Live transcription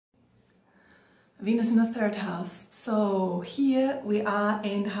Venus in the third house. So here we are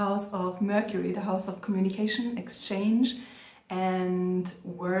in the house of Mercury, the house of communication, exchange, and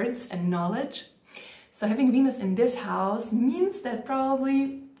words and knowledge. So having Venus in this house means that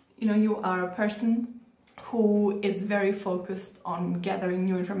probably, you are a person who is very focused on gathering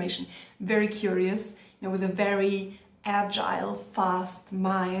new information, very curious, with a very agile, fast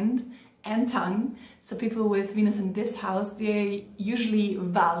mind and tongue. So people with Venus in this house, they usually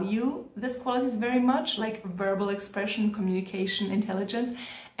value these qualities very much, like verbal expression, communication, intelligence,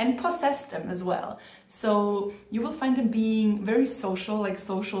 and possess them as well. So you will find them being very social, like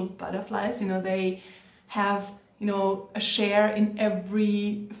social butterflies. They have, a share in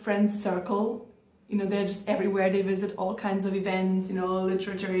every friend circle. They're just everywhere. They visit all kinds of events,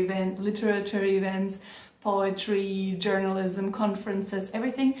 literature events, poetry, journalism, conferences,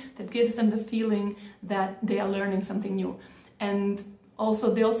 everything that gives them the feeling that they are learning something new. And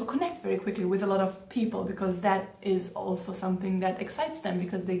they also connect very quickly with a lot of people, because that is also something that excites them,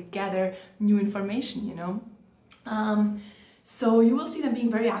 because they gather new information, So you will see them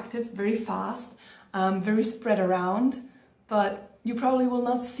being very active, very fast, very spread around, but you probably will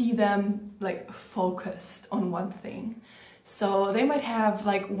not see them like focused on one thing. So they might have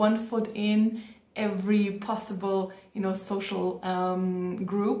like one foot in every possible, social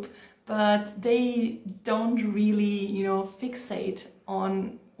group, but they don't really, fixate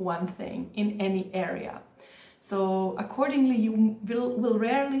on one thing in any area. So accordingly, you will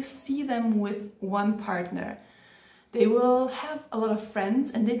rarely see them with one partner. They will have a lot of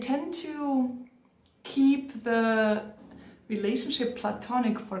friends, and they tend to keep the relationship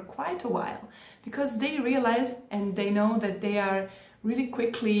platonic for quite a while, because they realize and they know that they are really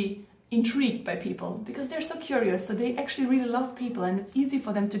quickly intrigued by people, because they're so curious. So they actually really love people, and it's easy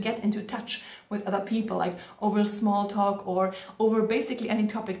for them to get into touch with other people, like over small talk or over basically any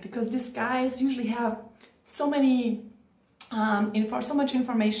topic, because these guys usually have so many so much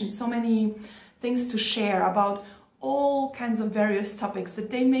information, so many things to share about all kinds of various topics,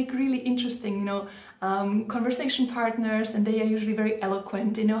 that they make really interesting, conversation partners, and they are usually very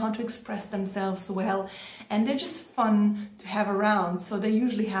eloquent. They know how to express themselves well, and they're just fun to have around. So they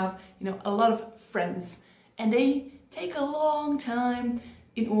usually have, a lot of friends, and they take a long time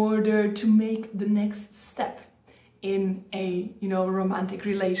in order to make the next step in a, romantic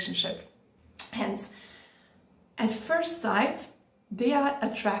relationship. Hence, at first sight, they are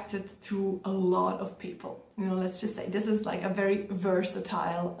attracted to a lot of people. Let's just say this is like a very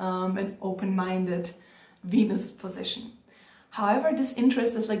versatile and open-minded Venus position. However, this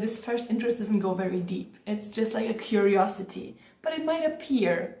first interest doesn't go very deep. It's just like a curiosity, but it might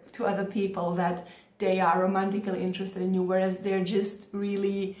appear to other people that they are romantically interested in you, whereas they're just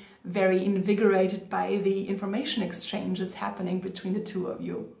really very invigorated by the information exchange that's happening between the two of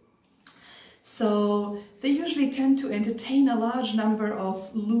you. So they usually tend to entertain a large number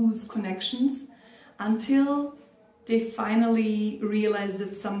of loose connections until they finally realize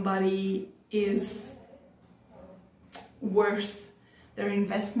that somebody is worth their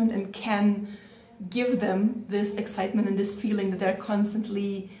investment and can give them this excitement and this feeling that they're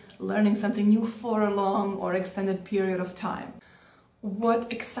constantly learning something new for a long or extended period of time.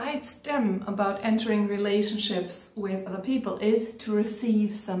 What excites them about entering relationships with other people is to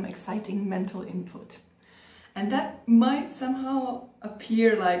receive some exciting mental input. And that might somehow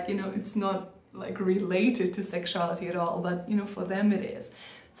appear like, it's not like related to sexuality at all, but, for them it is.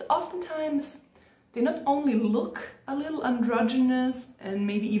 So oftentimes they not only look a little androgynous and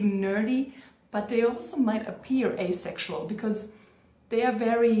maybe even nerdy, but they also might appear asexual, because they are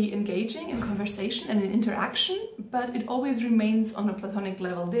very engaging in conversation and in interaction, but it always remains on a platonic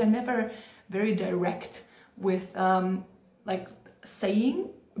level. They are never very direct with saying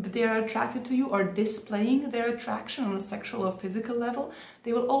that they are attracted to you or displaying their attraction on a sexual or physical level.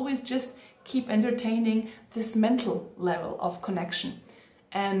 They will always just keep entertaining this mental level of connection.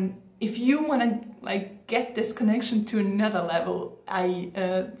 And if you want to get this connection to another level,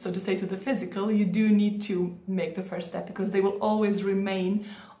 so to say, to the physical, you do need to make the first step, because they will always remain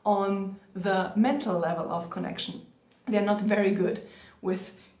on the mental level of connection. They're not very good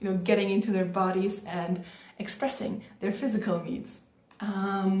with, getting into their bodies and expressing their physical needs.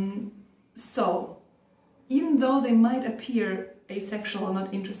 So even though they might appear asexual or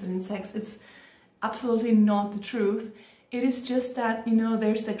not interested in sex, it's absolutely not the truth. It is just that,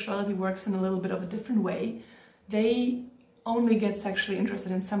 their sexuality works in a little bit of a different way. They only get sexually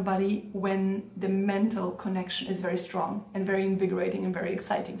interested in somebody when the mental connection is very strong and very invigorating and very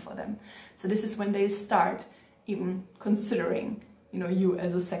exciting for them. So this is when they start even considering, you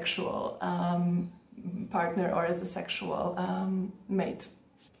as a sexual partner or as a sexual mate.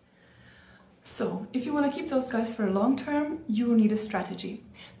 So if you want to keep those guys for a long term, you need a strategy.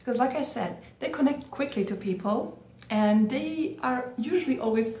 Because like I said, they connect quickly to people and they are usually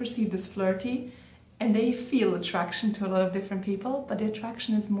always perceived as flirty and they feel attraction to a lot of different people, but the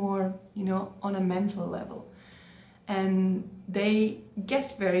attraction is more, you know, on a mental level. And they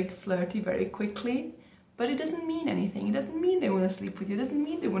get very flirty very quickly, but it doesn't mean anything. It doesn't mean they want to sleep with you. It doesn't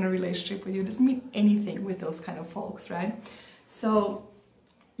mean they want a relationship with you. It doesn't mean anything with those kind of folks, right? So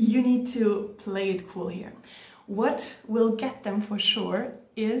you need to play it cool here. What will get them for sure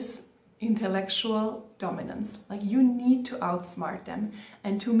is intellectual dominance. Like, you need to outsmart them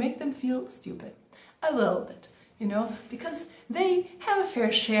and to make them feel stupid a little bit, you know, because they have a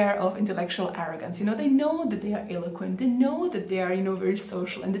fair share of intellectual arrogance. You know, they know that they are eloquent, they know that they are, you know, very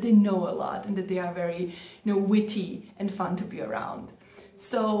social and that they know a lot and that they are very, you know, witty and fun to be around.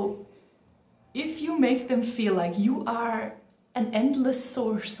 So if you make them feel like you are an endless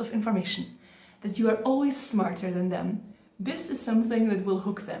source of information, that you are always smarter than them, this is something that will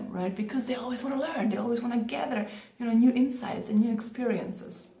hook them, right? Because they always want to learn, they always want to gather, you know, new insights and new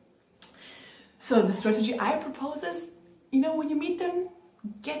experiences. So the strategy I propose is, you know, when you meet them,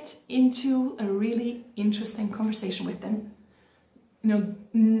 get into a really interesting conversation with them. You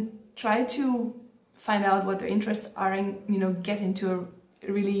know, try to find out what their interests are and, you know, get into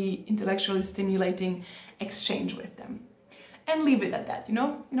a really intellectually stimulating exchange with them. And leave it at that, you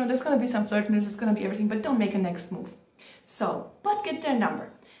know? You know, there's gonna be some flirtiness, there's gonna be everything, but don't make a next move. So, but get their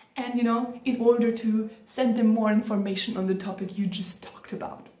number. And, you know, in order to send them more information on the topic you just talked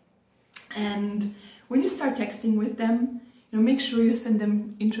about. And when you start texting with them, you know, make sure you send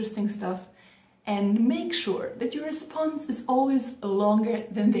them interesting stuff and make sure that your response is always longer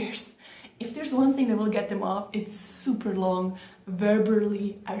than theirs. If there's one thing that will get them off, it's super long,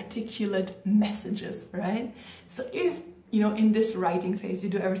 verbally articulate messages, right? So if, you know, in this writing phase you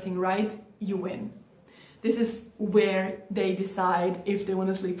do everything right, you win. This is where they decide if they want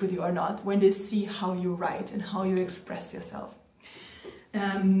to sleep with you or not, when they see how you write and how you express yourself.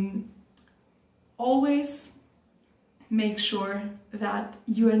 Always make sure that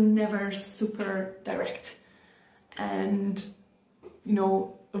you are never super direct and, you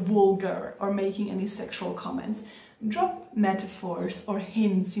know, vulgar or making any sexual comments. Drop metaphors or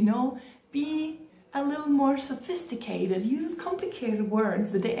hints, you know, be a little more sophisticated, use complicated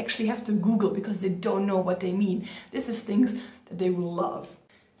words that they actually have to Google because they don't know what they mean. This is things that they will love.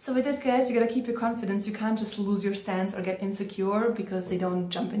 So with this, guys, you gotta keep your confidence. You can't just lose your stance or get insecure because they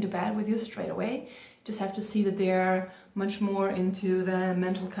don't jump into bed with you straight away. You just have to see that they're much more into the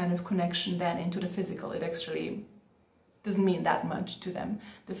mental kind of connection than into the physical. It actually doesn't mean that much to them,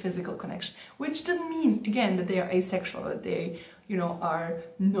 the physical connection. Which doesn't mean, again, that they are asexual, that they, you know, are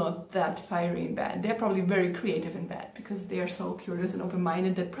not that fiery in bed. They're probably very creative in bed because they are so curious and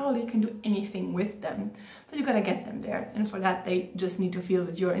open-minded that probably you can do anything with them. But you gotta get them there. And for that, they just need to feel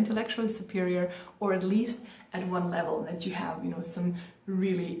that you're intellectually superior, or at least at one level, that you have, you know, some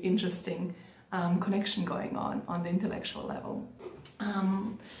really interesting connection going on the intellectual level.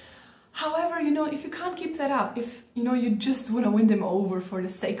 However, you know, if you can't keep that up, if, you know, you just want to win them over for the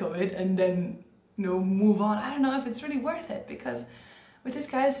sake of it and then, you know, move on, I don't know if it's really worth it, because with these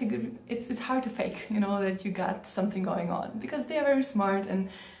guys, it's hard to fake, you know, that you got something going on, because they are very smart and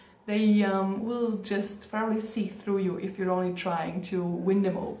they will just probably see through you if you're only trying to win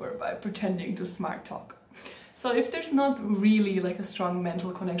them over by pretending to smart talk. So if there's not really like a strong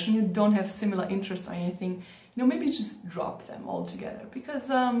mental connection, you don't have similar interests or anything, you know, maybe just drop them altogether, because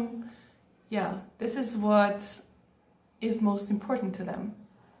yeah, this is what is most important to them,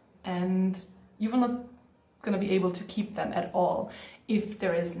 and you will not gonna be able to keep them at all if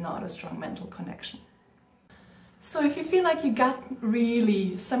there is not a strong mental connection. So if you feel like you got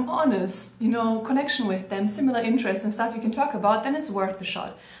really some honest, you know, connection with them, similar interests and stuff you can talk about, then it's worth the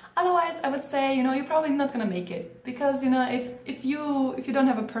shot. Otherwise, I would say, you know, you're probably not gonna make it, because, you know, if you don't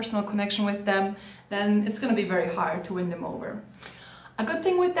have a personal connection with them, then it's gonna be very hard to win them over. A good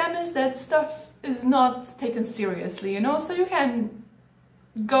thing with them is that stuff is not taken seriously, you know, so you can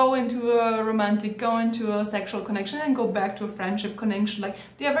go into a romantic, go into a sexual connection and go back to a friendship connection. Like,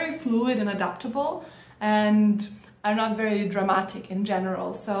 they are very fluid and adaptable and are not very dramatic in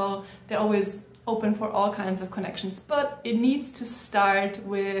general, so they're always open for all kinds of connections, but it needs to start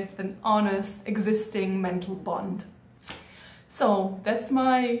with an honest, existing mental bond. So that's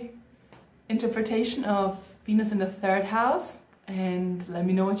my interpretation of Venus in the 3rd house, and let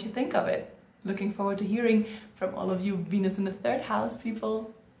me know what you think of it. Looking forward to hearing from all of you Venus in the 3rd house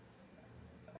people.